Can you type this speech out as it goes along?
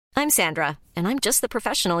I'm Sandra, and I'm just the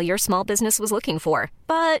professional your small business was looking for.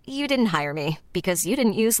 But you didn't hire me because you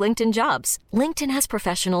didn't use LinkedIn Jobs. LinkedIn has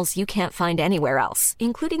professionals you can't find anywhere else,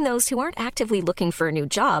 including those who aren't actively looking for a new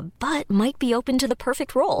job, but might be open to the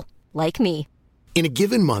perfect role, like me. In a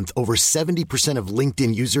given month, over 70% of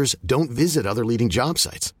LinkedIn users don't visit other leading job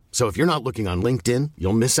sites. So if you're not looking on LinkedIn,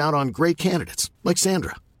 you'll miss out on great candidates like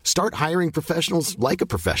Sandra. Start hiring professionals like a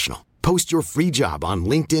professional. Post your free job on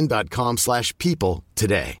linkedin.com/people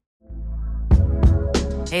today.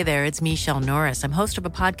 Hey there, it's Michelle Norris. I'm host of a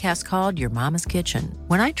podcast called Your Mama's Kitchen.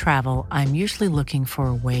 When I travel, I'm usually looking for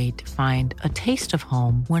a way to find a taste of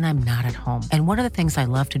home when I'm not at home. And one of the things I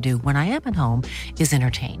love to do when I am at home is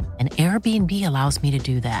entertain. And Airbnb allows me to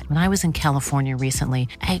do that. When I was in California recently,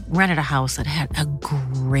 I rented a house that had a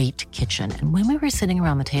great kitchen. And when we were sitting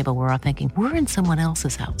around the table, we're all thinking, we're in someone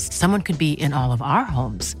else's house. Someone could be in all of our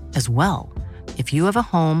homes as well. If you have a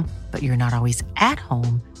home, but you're not always at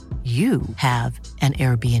home, you have an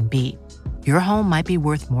Airbnb. Your home might be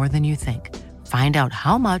worth more than you think. Find out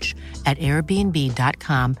how much at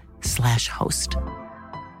airbnb.com/host. Down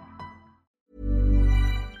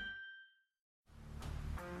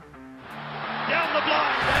the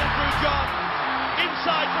blind, Andrew John.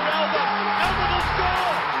 Inside for Albert. Albert will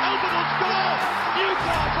score. Albert will score.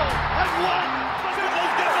 Newcastle have won.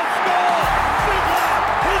 Fiddler's going to score. Fiddler,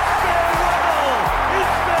 it's farewell.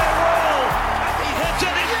 It's farewell. And he hits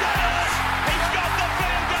it. He's got it. He's got the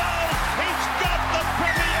field goal. He's got the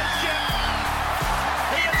premiership.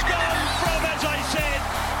 He has gone from, as I said,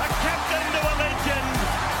 a captain to a legend,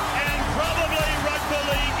 and probably rugby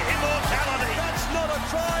league immortality. That's not a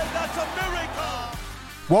try. That's a miracle.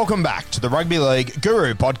 Welcome back to the Rugby League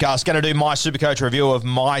Guru podcast. Going to do my Supercoach review of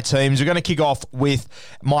my teams. We're going to kick off with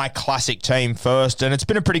my classic team first, and it's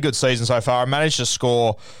been a pretty good season so far. I managed to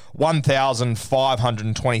score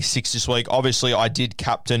 1,526 this week. Obviously, I did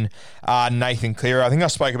captain Nathan Cleary. I think I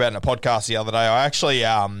spoke about it in a podcast the other day. I actually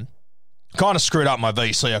kind of screwed up my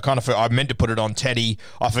VC. I meant to put it on Teddy.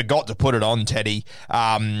 I forgot to put it on Teddy.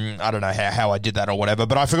 I don't know how I did that or whatever,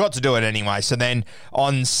 but I forgot to do it anyway. So then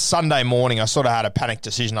on Sunday morning, I sort of had a panic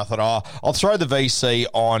decision. I thought, I'll throw the VC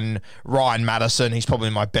on Ryan Madison. He's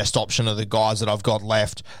probably my best option of the guys that I've got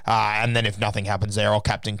left. And then if nothing happens there, I'll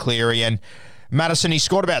captain Cleary. And Madison, he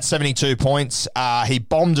scored about 72 points. He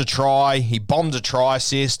bombed a try. He bombed a try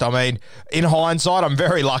assist. I mean, in hindsight, I'm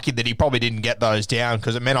very lucky that he probably didn't get those down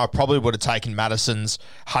because it meant I probably would have taken Madison's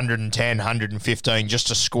 110, 115 just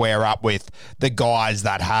to square up with the guys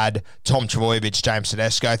that had Tom Trbojevic, James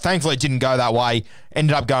Tedesco. Thankfully, it didn't go that way.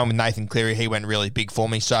 Ended up going with Nathan Cleary. He went really big for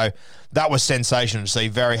me. So that was sensational to see.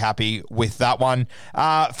 Very happy with that one.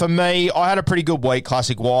 For me, I had a pretty good week,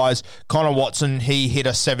 classic-wise. Connor Watson, he hit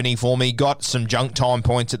a 70 for me. Got some junk time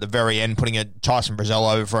points at the very end, putting a Tyson Brazil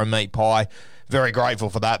over for a meat pie. Very grateful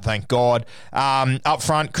for that, thank God. Up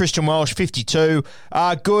front, Christian Welch, 52.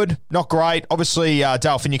 Good, not great. Obviously,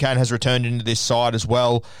 Dale Finucane has returned into this side as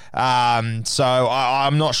well. So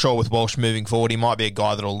I'm not sure with Welch moving forward. He might be a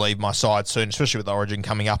guy that'll leave my side soon, especially with Origin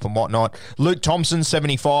coming up and whatnot. Luke Thompson,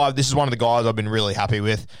 75. This is one of the guys I've been really happy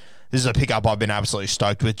with. This is a pickup I've been absolutely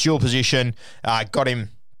stoked with. Dual position, got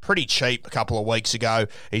him pretty cheap a couple of weeks ago.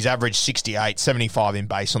 He's averaged 68, 75 in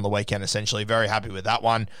base on the weekend, essentially. Very happy with that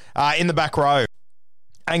one. In the back row,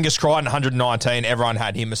 Angus Crichton, 119. Everyone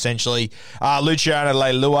had him, essentially. Luciano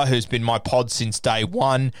Leilua, who's been my pod since day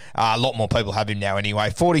one. A lot more people have him now anyway.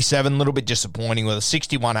 47, a little bit disappointing with a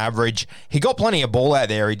 61 average. He got plenty of ball out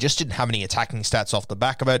there. He just didn't have any attacking stats off the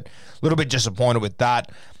back of it. A little bit disappointed with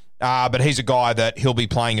that. But he's a guy that he'll be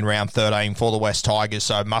playing in round 13 for the West Tigers,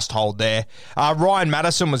 so must hold there. Ryan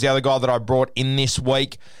Madison was the other guy that I brought in this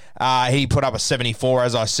week. He put up a 74,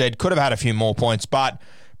 as I said. Could have had a few more points, but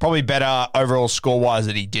probably better overall score-wise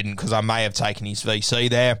that he didn't because I may have taken his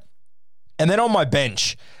VC there. And then on my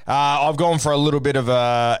bench, I've gone for a little bit of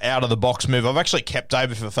a out-of-the-box move. I've actually kept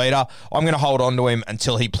David Fifita. I'm going to hold on to him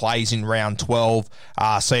until he plays in round 12,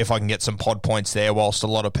 see if I can get some pod points there whilst a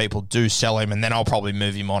lot of people do sell him, and then I'll probably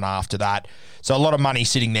move him on after that. So a lot of money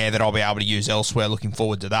sitting there that I'll be able to use elsewhere. Looking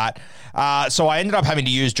forward to that. So I ended up having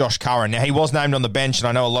to use Josh Curran. Now, he was named on the bench, and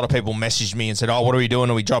I know a lot of people messaged me and said, what are we doing?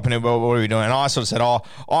 Are we dropping him? What are we doing? And I sort of said,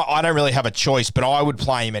 I don't really have a choice, but I would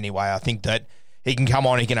play him anyway. I think that he can come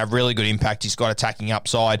on, he can have really good impact. He's got attacking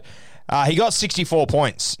upside. He got 64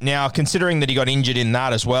 points. Now, considering that he got injured in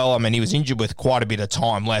that as well, I mean, he was injured with quite a bit of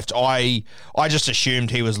time left. I just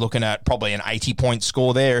assumed he was looking at probably an 80-point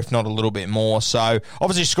score there, if not a little bit more. So,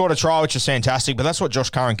 obviously scored a try, which is fantastic, but that's what Josh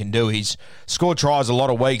Curran can do. He's scored tries a lot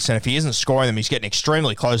of weeks, and if he isn't scoring them, he's getting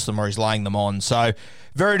extremely close to them or he's laying them on. So,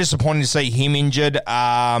 very disappointing to see him injured.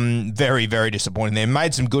 Very, very disappointing there.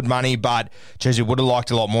 Made some good money, but, geez, you would have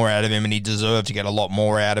liked a lot more out of him, and he deserved to get a lot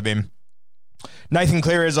more out of him. Nathan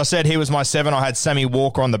Cleary, as I said, he was my 7. I had Sammy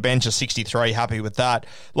Walker on the bench at 63. Happy with that.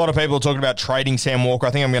 A lot of people are talking about trading Sam Walker.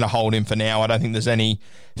 I think I'm going to hold him for now. I don't think there's any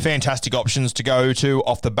fantastic options to go to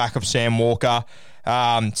off the back of Sam Walker.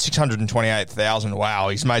 628,000. Wow,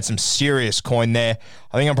 he's made some serious coin there.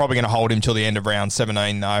 I think I'm probably going to hold him till the end of round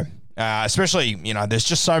 17, though. Especially, there's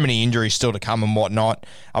just so many injuries still to come and whatnot.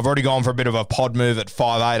 I've already gone for a bit of a pod move at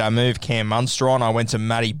 5'8". I moved Cam Munster on. I went to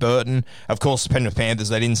Matty Burton. Of course, the Penrith Panthers,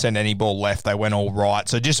 they didn't send any ball left. They went all right.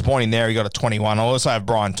 So disappointing there. He got a 21. I also have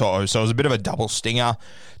Brian To'o, so it was a bit of a double stinger.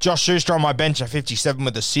 Josh Schuster on my bench at 57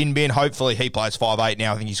 with the sin bin. Hopefully he plays 5'8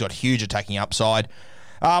 now. I think he's got huge attacking upside.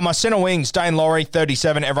 My centre wings, Dane Laurie,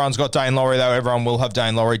 37. Everyone's got Dane Laurie, though. Everyone will have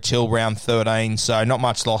Dane Laurie till round 13, so not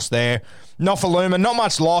much loss there. Nofaluma, not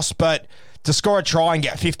much loss, but to score a try and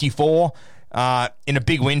get 54 in a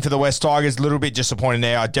big win for the West Tigers, a little bit disappointing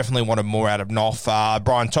there. I definitely wanted more out of Nof.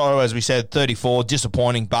 Brian To'o, as we said, 34,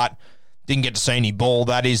 disappointing, but didn't get to see any ball.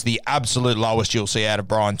 That is the absolute lowest you'll see out of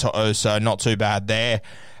Brian To'o, so not too bad there.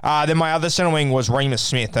 Then my other centre wing was Remus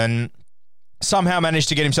Smith, and somehow managed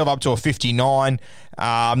to get himself up to a 59.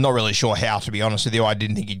 I'm not really sure how, to be honest with you. I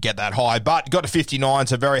didn't think he'd get that high, but got to 59,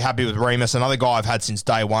 so very happy with Remus. Another guy I've had since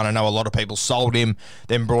day one. I know a lot of people sold him,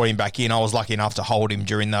 then brought him back in. I was lucky enough to hold him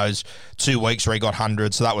during those 2 weeks where he got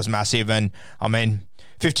 100, so that was massive. And,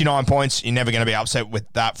 59 points, you're never going to be upset with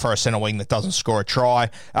that for a centre wing that doesn't score a try.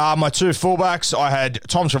 My 2 fullbacks, I had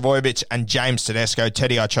Tom Trbojevic and James Tedesco.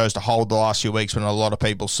 Teddy I chose to hold the last few weeks when a lot of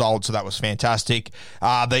people sold, so that was fantastic.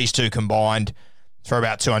 These two combined for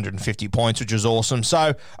about 250 points, which was awesome.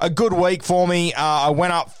 So a good week for me. I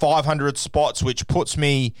went up 500 spots, which puts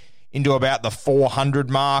me into about the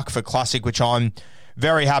 400 mark for Classic, which I'm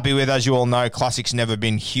very happy with. As you all know, Classic's never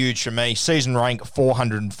been huge for me. Season rank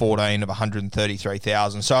 414 of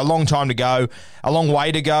 133,000. So a long time to go, a long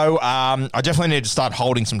way to go. I definitely need to start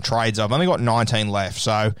holding some trades. I've only got 19 left,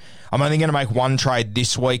 so I'm only going to make one trade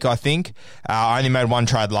this week, I think. I only made one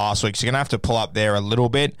trade last week, so you're going to have to pull up there a little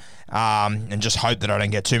bit and just hope that I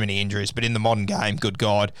don't get too many injuries. But in the modern game, good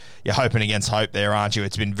God, you're hoping against hope there, aren't you?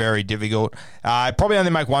 It's been very difficult. I probably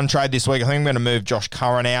only make one trade this week. I think I'm going to move Josh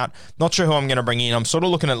Curran out. Not sure who I'm going to bring in. I'm sort of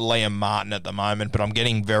looking at Liam Martin at the moment, but I'm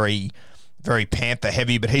getting very, very Panther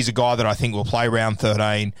heavy, but he's a guy that I think will play round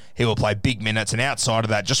 13. He will play big minutes, and outside of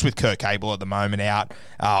that, just with Kurt Cable at the moment out,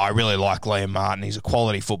 I really like Liam Martin. He's a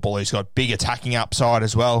quality footballer. He's got big attacking upside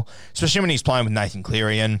as well, especially when he's playing with Nathan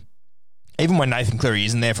Cleary. And even when Nathan Cleary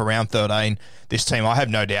isn't there for round 13, this team, I have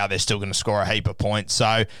no doubt they're still going to score a heap of points.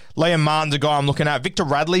 So Liam Martin's a guy I'm looking at. Victor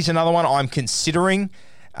Radley's another one I'm considering.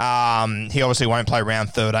 He obviously won't play round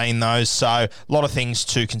 13 though, so a lot of things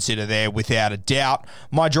to consider there without a doubt.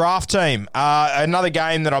 My draft team, another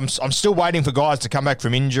game that I'm still waiting for guys to come back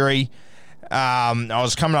from injury. I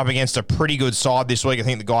was coming up against a pretty good side this week. I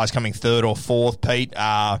think the guy's coming 3rd or 4th, Pete.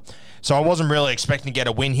 So I wasn't really expecting to get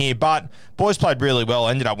a win here, but boys played really well.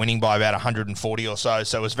 Ended up winning by about 140 or so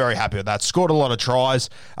I was very happy with that. Scored a lot of tries.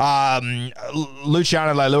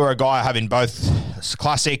 Luciano Leilua, a guy I have in both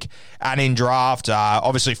Classic and in draft.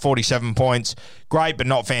 Obviously 47 points. Great, but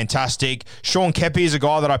not fantastic. Sean Kepi is a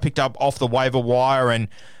guy that I picked up off the waiver wire, and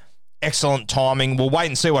excellent timing. We'll wait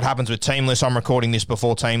and see what happens with Team List. I'm recording this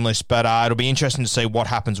before Team List, but it'll be interesting to see what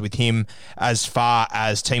happens with him as far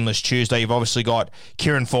as Team List Tuesday. You've obviously got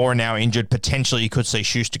Kieran Foran now injured. Potentially you could see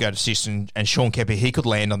Schuster go to assist, and Sean Kepi, he could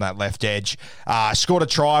land on that left edge. Scored a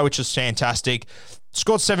try, which was fantastic.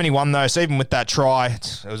 Scored 71 though, so even with that try,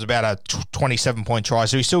 it was about a 27-point try,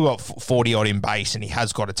 so he's still got 40-odd in base, and he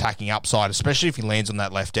has got attacking upside, especially if he lands on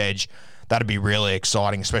that left edge. That'd be really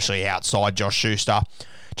exciting, especially outside Josh Schuster.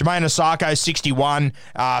 Jermaine Osako, 61,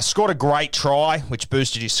 scored a great try, which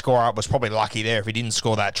boosted his score up. Was probably lucky there. If he didn't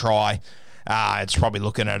score that try, it's probably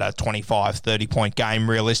looking at a 25, 30-point game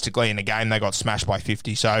realistically. In a game, they got smashed by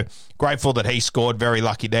 50. So grateful that he scored. Very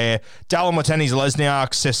lucky there. Dallin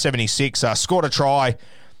Watene-Zelezniak, 76, scored a try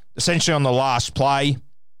essentially on the last play.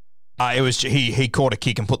 It was he caught a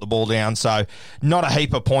kick and put the ball down, so not a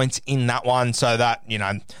heap of points in that one. So that,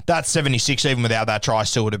 that's 76. Even without that try,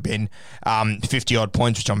 still would have been 50-odd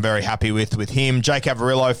points, which I'm very happy with him. Jake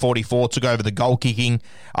Averillo, 44, took over the goal kicking.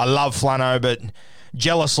 I love Flano, but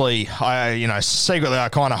jealously, secretly, I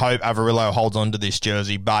kind of hope Averillo holds on to this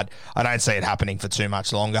jersey, but I don't see it happening for too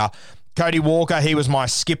much longer. Cody Walker, he was my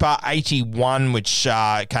skipper, 81, which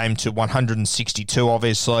came to 162,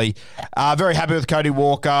 obviously. Very happy with Cody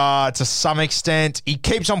Walker to some extent. He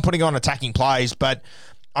keeps on putting on attacking plays, but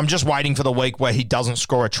I'm just waiting for the week where he doesn't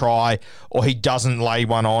score a try or he doesn't lay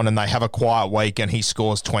one on and they have a quiet week and he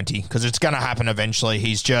scores 20, because it's going to happen eventually.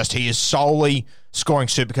 He is solely scoring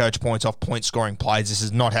Supercoach points off point-scoring plays. This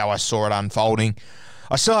is not how I saw it unfolding.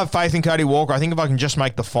 I still have faith in Cody Walker. I think if I can just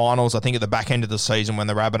make the finals, I think at the back end of the season when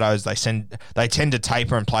the Rabbitohs, they tend to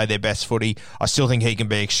taper and play their best footy, I still think he can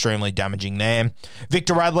be extremely damaging there.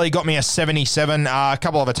 Victor Radley got me a 77, a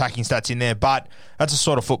couple of attacking stats in there, but that's the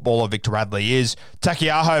sort of footballer Victor Radley is.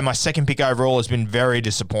 Takiaho, my second pick overall, has been very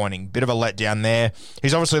disappointing. Bit of a letdown there.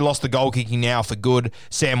 He's obviously lost the goal kicking now for good.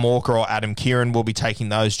 Sam Walker or Adam Kieran will be taking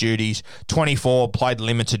those duties. 24, played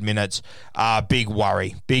limited minutes. Big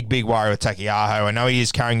worry. Big worry with Takiaho. I know he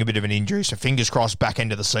is carrying a bit of an injury, so fingers crossed back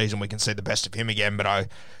end of the season we can see the best of him again, but I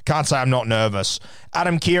can't say I'm not nervous.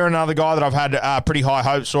 Adam Kieran, another guy that I've had pretty high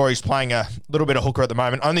hopes for. He's playing a little bit of hooker at the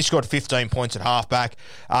moment. Only scored 15 points at halfback.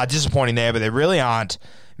 Disappointing there, but there really aren't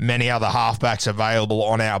many other halfbacks available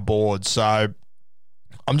on our board, so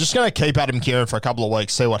I'm just going to keep Adam Kieran for a couple of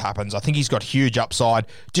weeks, see what happens. I think he's got huge upside.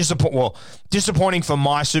 Disappointing for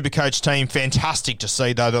my Supercoach team. Fantastic to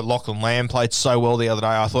see, though, that Lachlan Lamb played so well the other day.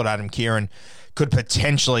 I thought Adam Kieran could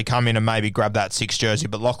potentially come in and maybe grab that 6 jersey,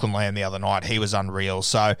 but Lachlan Lamb the other night, he was unreal.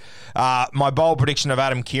 So my bold prediction of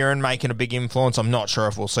Adam Kieran making a big influence, I'm not sure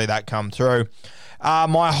if we'll see that come through.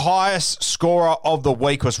 My highest scorer of the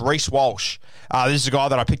week was Reece Walsh. This is a guy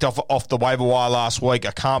that I picked off the waiver wire last week.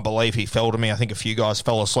 I can't believe he fell to me. I think a few guys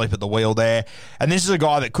fell asleep at the wheel there. And this is a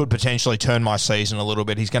guy that could potentially turn my season a little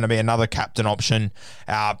bit. He's going to be another captain option.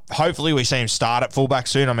 Hopefully we see him start at fullback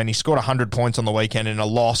soon. I mean, he scored 100 points on the weekend in a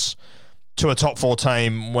loss to a top 4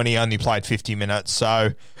 team when he only played 50 minutes.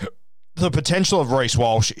 So the potential of Reece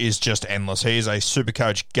Walsh is just endless. He is a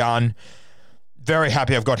Supercoach gun. Very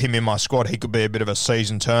happy I've got him in my squad. He could be a bit of a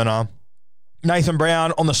season turner. Nathan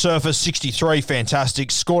Brown, on the surface, 63,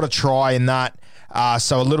 fantastic. Scored a try in that.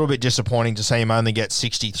 So a little bit disappointing to see him only get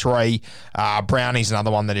 63. Brownie's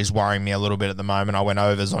another one that is worrying me a little bit at the moment. I went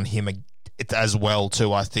overs on him as well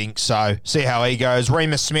too, I think. So see how he goes.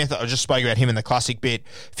 Remus Smith, I just spoke about him in the classic bit.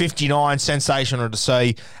 59, sensational to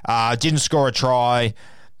see. Didn't score a try.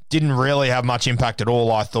 Didn't really have much impact at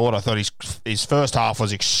all, I thought. I thought his first half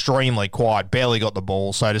was extremely quiet, barely got the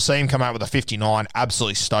ball. So to see him come out with a 59,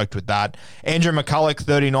 absolutely stoked with that. Andrew McCulloch,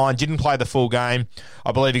 39, didn't play the full game.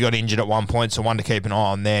 I believe he got injured at one point, so one to keep an eye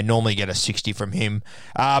on there. Normally get a 60 from him.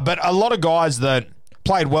 But a lot of guys that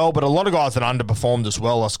played well, but a lot of guys that underperformed as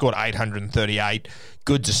well. I scored 838.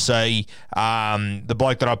 Good to see. The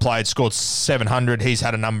bloke that I played scored 700. He's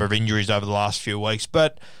had a number of injuries over the last few weeks,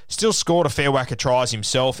 but still scored a fair whack of tries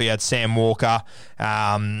himself. He had Sam Walker,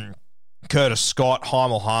 Curtis Scott,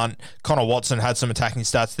 Heimel Hunt, Connor Watson had some attacking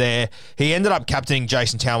stats there. He ended up captaining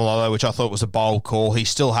Jason Taumalolo, which I thought was a bold call. He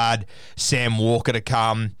still had Sam Walker to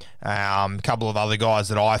come, a couple of other guys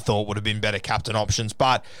that I thought would have been better captain options,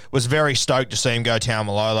 but was very stoked to see him go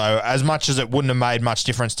Taumalolo. As much as it wouldn't have made much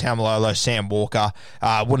difference, Taumalolo, Sam Walker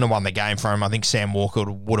wouldn't have won the game for him. I think Sam Walker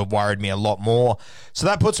would have worried me a lot more. So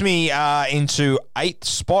that puts me into 8th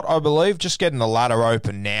spot, I believe, just getting the ladder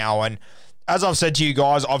open now. And as I've said to you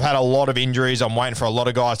guys, I've had a lot of injuries. I'm waiting for a lot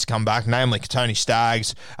of guys to come back, namely Tony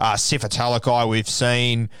Staggs, Sifa Talakai we've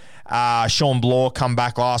seen. Sean Bloor come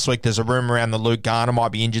back last week. There's a rumour around that Luke Garner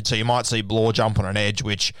might be injured, so you might see Bloor jump on an edge,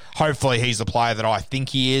 which hopefully he's the player that I think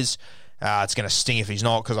he is. It's going to sting if he's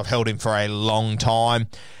not, because I've held him for a long time.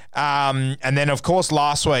 And then, of course,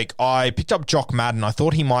 last week I picked up Jock Madden. I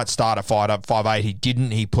thought he might start at 5'8". He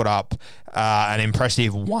didn't. He put up an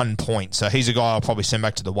impressive 1 point. So he's a guy I'll probably send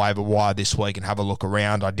back to the waiver wire this week and have a look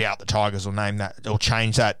around. I doubt the Tigers will name that or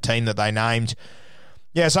change that team that they named.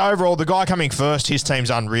 Yeah, so overall, the guy coming first, his team's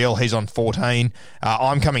unreal. He's on 14.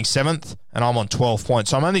 I'm coming 7th, and I'm on 12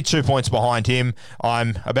 points. So I'm only 2 points behind him.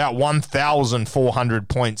 I'm about 1,400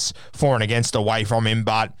 points for and against away from him,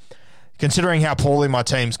 but considering how poorly my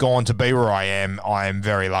team's gone to be where I am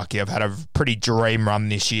very lucky. I've had a pretty dream run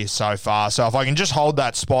this year so far. So if I can just hold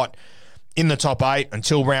that spot in the top 8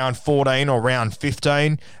 until round 14 or round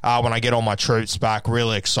 15, when I get all my troops back,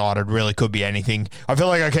 really excited, really could be anything. I feel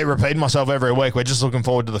like I keep repeating myself every week. We're just looking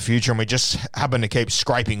forward to the future, and we just happen to keep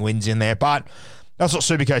scraping wins in there. But that's what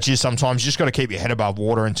Supercoach is sometimes. You just got to keep your head above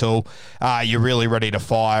water until you're really ready to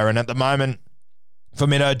fire. And at the moment, For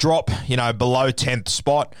me to drop, below 10th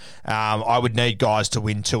spot, I would need guys to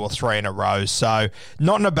win 2 or 3 in a row. So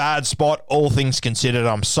not in a bad spot, all things considered.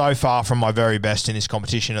 I'm so far from my very best in this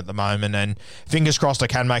competition at the moment, and fingers crossed I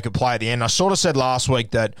can make a play at the end. I sort of said last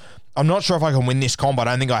week that I'm not sure if I can win this comp. I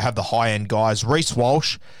don't think I have the high-end guys. Reece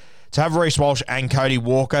Walsh, to have Reece Walsh and Cody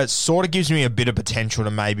Walker, it sort of gives me a bit of potential to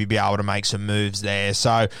maybe be able to make some moves there.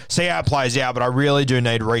 So see how it plays out, but I really do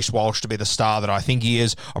need Reece Walsh to be the star that I think he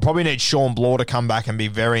is. I probably need Sean Bloor to come back and be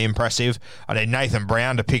very impressive. I need Nathan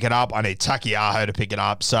Brown to pick it up. I need Takiaho to pick it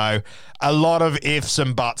up. So a lot of ifs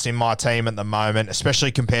and buts in my team at the moment,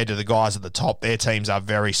 especially compared to the guys at the top. Their teams are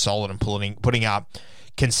very solid and putting up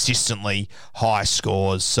consistently high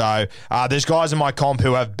scores. So there's guys in my comp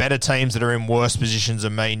who have better teams that are in worse positions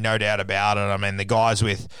than me, no doubt about it. I mean, the guys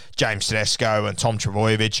with James Tedesco and Tom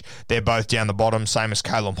Trbojevic, they're both down the bottom, same as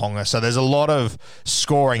Kalyn Ponga. So there's a lot of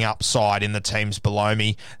scoring upside in the teams below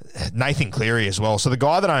me. Nathan Cleary as well. So the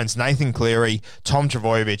guy that owns Nathan Cleary, Tom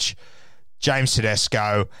Trbojevic, James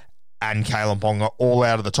Tedesco, and Kalyn Ponga all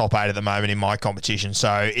out of the top 8 at the moment in my competition.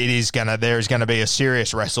 So there is going to be a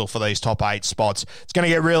serious wrestle for these top 8 spots. It's going to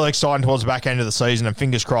get really exciting towards the back end of the season, and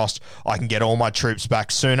fingers crossed I can get all my troops back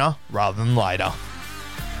sooner rather than later.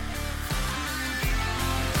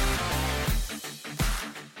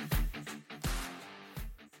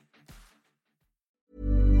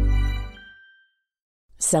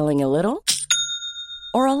 Selling a little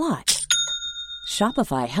or a lot?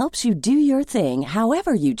 Shopify helps you do your thing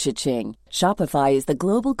however you cha-ching. Shopify is the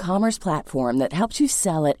global commerce platform that helps you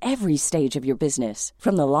sell at every stage of your business.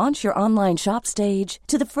 From the launch your online shop stage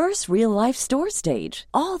to the first real-life store stage,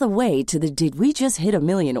 all the way to the did we just hit a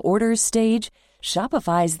million orders stage.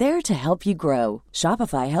 Shopify is there to help you grow.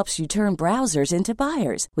 Shopify helps you turn browsers into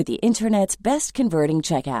buyers with the internet's best converting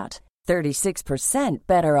checkout. 36%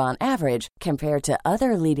 better on average compared to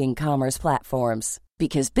other leading commerce platforms.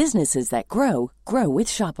 Because businesses that grow, grow with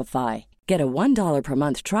Shopify. Get a $1 per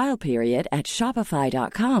month trial period at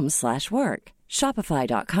shopify.com/work.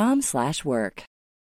 Shopify.com/work.